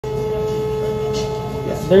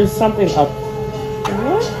There's something up.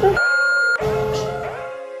 What the?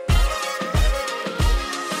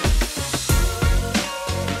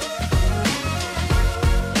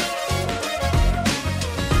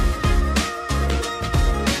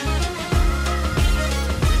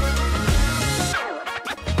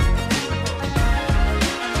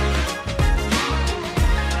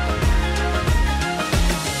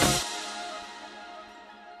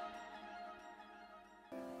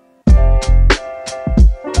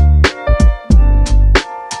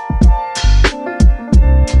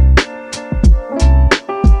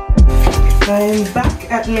 I'm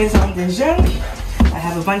back at Maison de Jeune. I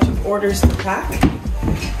have a bunch of orders to pack.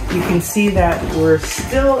 You can see that we're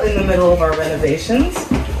still in the middle of our renovations.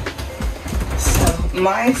 So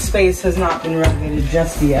my space has not been renovated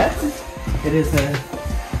just yet. It is an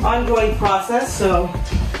ongoing process, so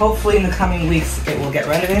hopefully in the coming weeks it will get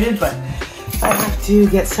renovated, but I have to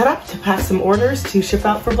get set up to pack some orders to ship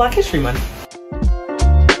out for Black History Month.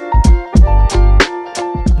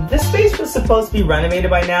 This space was supposed to be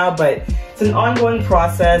renovated by now, but it's an ongoing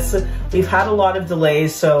process. We've had a lot of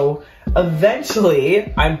delays, so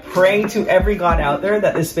eventually I'm praying to every god out there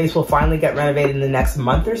that this space will finally get renovated in the next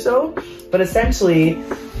month or so. But essentially,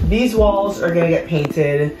 these walls are gonna get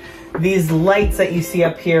painted. These lights that you see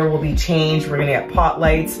up here will be changed. We're gonna get pot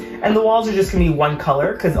lights, and the walls are just gonna be one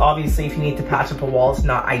color, because obviously if you need to patch up a wall, it's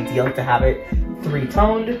not ideal to have it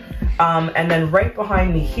three-toned. And then right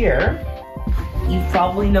behind me here, you've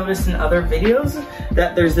probably noticed in other videos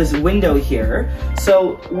that there's this window here.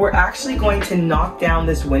 So we're actually going to knock down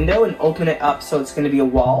this window and open it up so it's going to be a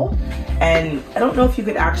wall. And I don't know if you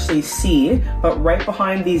could actually see, but right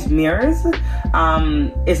behind these mirrors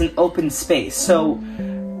is an open space. So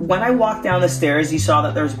when I walked down the stairs, you saw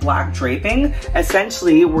that there's black draping.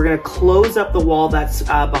 Essentially, we're gonna close up the wall that's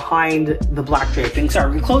behind the black draping. Sorry,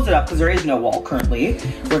 we're gonna close it up because there is no wall currently.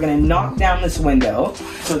 We're gonna knock down this window.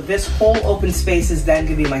 So this whole open space is then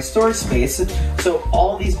gonna be my storage space. So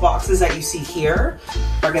all these boxes that you see here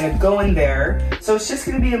are gonna go in there. So it's just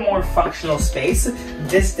gonna be a more functional space.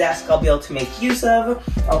 This desk I'll be able to make use of.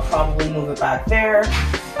 I'll probably move it back there.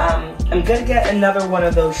 I'm gonna get another one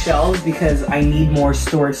of those shelves because I need more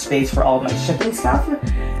storage space for all of my shipping stuff.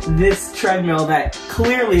 This treadmill that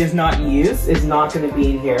clearly is not in use is not gonna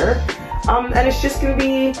be in here. And it's just gonna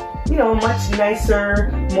be, you know, much nicer,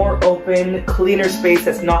 more open, cleaner space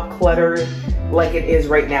that's not cluttered like it is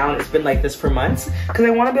right now, and it's been like this for months, because I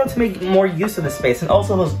want to be able to make more use of the space. And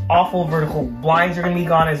also those awful vertical blinds are going to be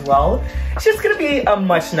gone as well. It's just going to be a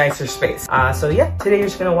much nicer space. So yeah, today you're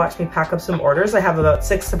just going to watch me pack up some orders. I have about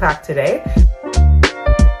 6 to pack today.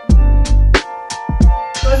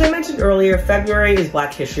 As I mentioned earlier, February is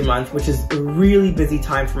Black History Month, which is a really busy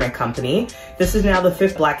time for my company. This is now the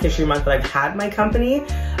 5th Black History Month that I've had my company.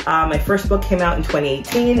 My first book came out in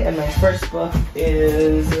 2018, and my first book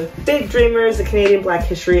is Big Dreamers, a Canadian Black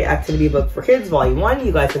History Activity Book for Kids, Volume 1.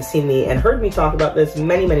 You guys have seen me and heard me talk about this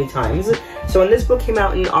many, many times. So when this book came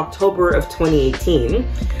out in October of 2018,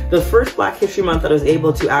 the first Black History Month that I was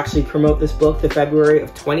able to actually promote this book, the February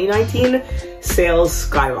of 2019, sales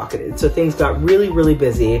skyrocketed. So things got really, really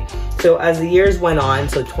busy. So as the years went on,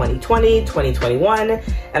 so 2020, 2021,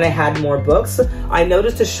 and I had more books, I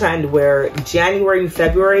noticed a trend where January and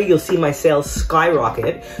February, you'll see my sales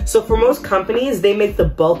skyrocket. So for most companies, they make the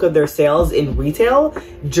bulk of their sales in retail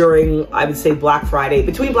during, I would say, Black Friday,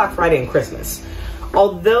 between Black Friday and Christmas.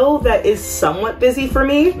 Although that is somewhat busy for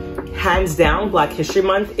me, hands down, Black History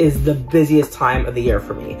Month is the busiest time of the year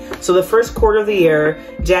for me. So the first quarter of the year,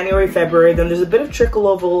 January, February, then there's a bit of trickle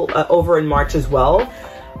over in March as well.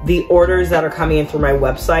 The orders that are coming in through my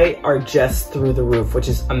website are just through the roof, which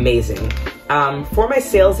is amazing. For my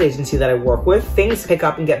sales agency that I work with, things pick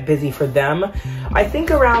up and get busy for them. I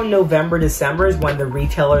think around November, December is when the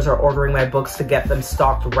retailers are ordering my books to get them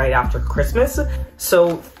stocked right after Christmas.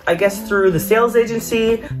 So I guess through the sales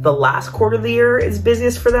agency, the last quarter of the year is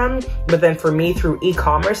busiest for them. But then for me, through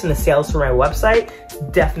e-commerce and the sales for my website, it's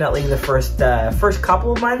definitely the first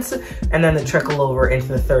couple of months, and then the trickle over into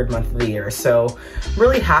the 3rd month of the year. So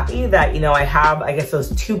really happy that, you know, I have, I guess,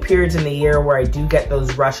 those 2 periods in the year where I do get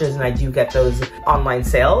those rushes and I do get those online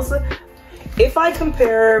sales. If I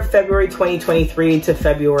compare February 2023 to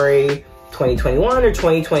February 2021 or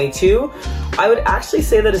 2022, I would actually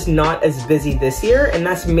say that it's not as busy this year, and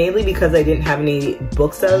that's mainly because I didn't have any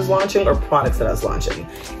books that I was launching or products that I was launching.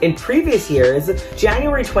 In previous years,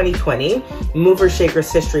 January 2020, Movers,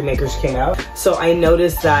 Shakers, History Makers came out, so I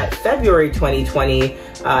noticed that February 2020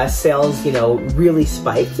 sales, you know, really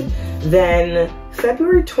spiked. Then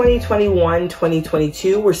February 2021,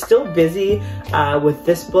 2022, we're still busy with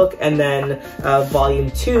this book and then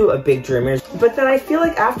volume 2 of Big Dreamers. But then I feel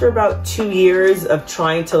like after about 2 years of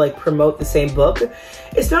trying to like promote the same book,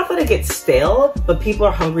 it's not that it gets stale, but people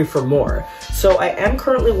are hungry for more. So I am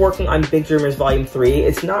currently working on Big Dreamers volume 3.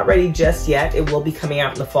 It's not ready just yet. It will be coming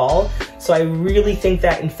out in the fall. So I really think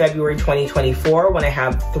that in February 2024, when I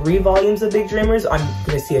have 3 volumes of Big Dreamers, I'm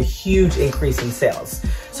gonna see a huge increase in sales.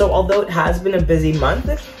 So although it has been a busy month,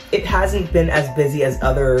 it hasn't been as busy as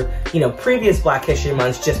other, previous Black History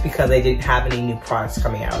months just because I didn't have any new products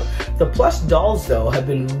coming out. The plush dolls though have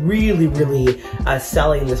been really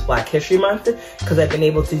selling this Black History month because I've been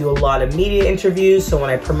able to do a lot of media interviews. So when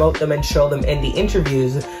I promote them and show them in the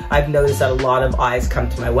interviews, I've noticed that a lot of eyes come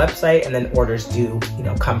to my website and then orders do,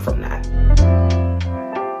 come from that.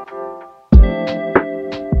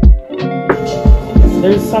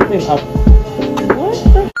 There's something up.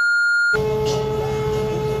 What the?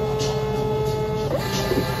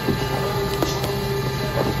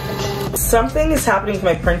 Something is happening with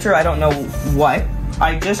my printer. I don't know what.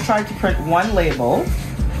 I just tried to print one label.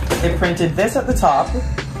 It printed this at the top.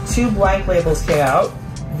 2 blank labels came out.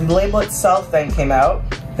 The label itself then came out.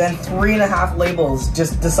 Then 3.5 labels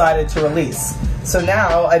just decided to release. So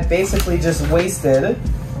now I basically just wasted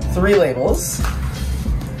 3 labels.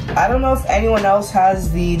 I don't know if anyone else has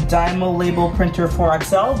the DYMO label printer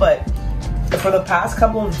 4XL, but for the past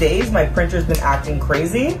couple of days, my printer's been acting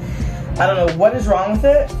crazy. I don't know what is wrong with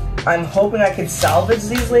it. I'm hoping I could salvage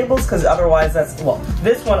these labels because otherwise this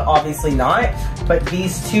one obviously not, but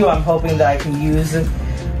these 2 I'm hoping that I can use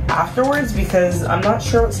afterwards because I'm not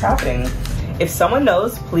sure what's happening. If someone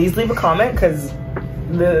knows, please leave a comment because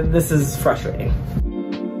this is frustrating.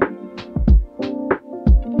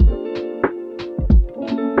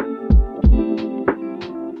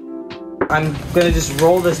 I'm gonna just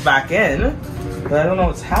roll this back in, but I don't know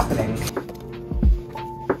what's happening.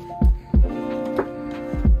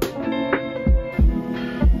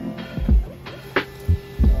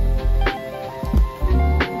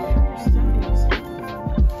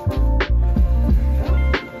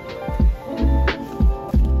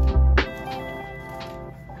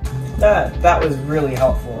 That was really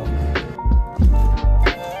helpful.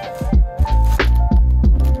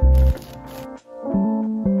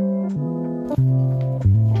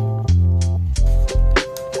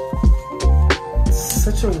 It's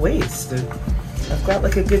such a waste. I've got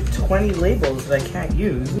like a good 20 labels that I can't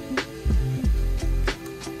use.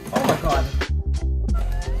 Oh my god.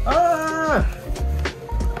 Ah!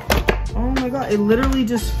 Oh my god, it literally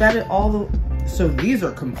just fed it all the... So these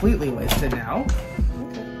are completely wasted now.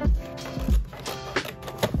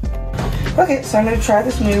 Okay, so I'm going to try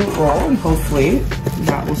this new roll and hopefully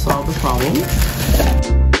that will solve the problem.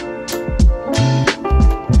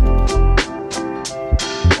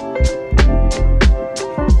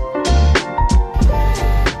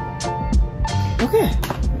 Okay,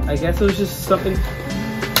 I guess it was just something.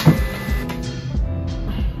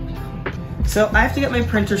 So I have to get my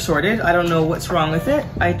printer sorted. I don't know what's wrong with it.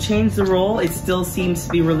 I changed the roll. It still seems to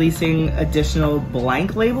be releasing additional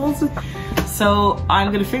blank labels. So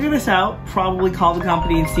I'm gonna figure this out, probably call the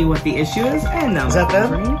company and see what the issue is. And no. Is that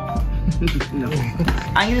them? No.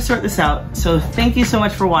 I'm gonna sort this out. So thank you so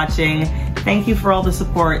much for watching. Thank you for all the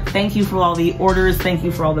support. Thank you for all the orders. Thank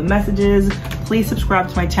you for all the messages. Please subscribe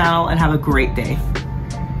to my channel and have a great day.